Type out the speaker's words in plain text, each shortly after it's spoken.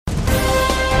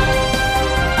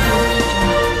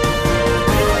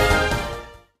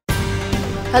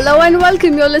Hello and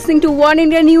welcome. You're listening to One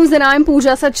India News and I'm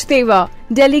Pooja Sachdeva.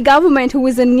 Delhi government, who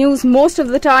is in news most of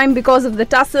the time because of the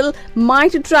tussle,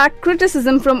 might attract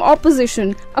criticism from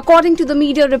opposition. According to the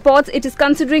media reports, it is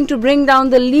considering to bring down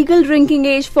the legal drinking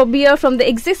age for beer from the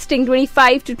existing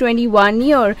 25 to 21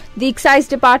 year. The Excise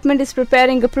Department is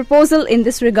preparing a proposal in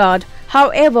this regard.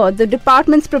 However, the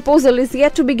department's proposal is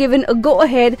yet to be given a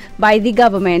go-ahead by the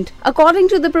government. According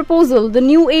to the proposal, the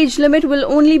new age limit will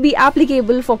only be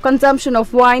applicable for consumption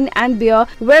of wine and beer,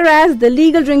 whereas the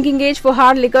legal drinking age for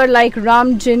hard liquor like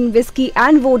rum, gin, whisky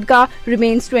and vodka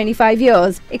remains 25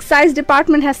 years. Excise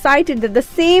Department has cited that the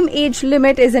same age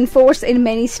limit is in force in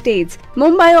many states.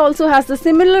 Mumbai also has the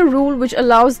similar rule which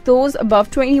allows those above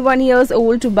 21 years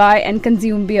old to buy and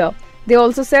consume beer. They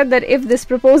also said that if this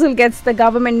proposal gets the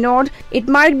government nod, it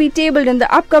might be tabled in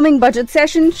the upcoming budget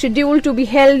session scheduled to be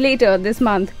held later this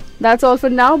month. That's all for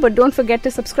now, but don't forget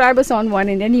to subscribe us on One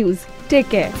India News. Take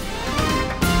care.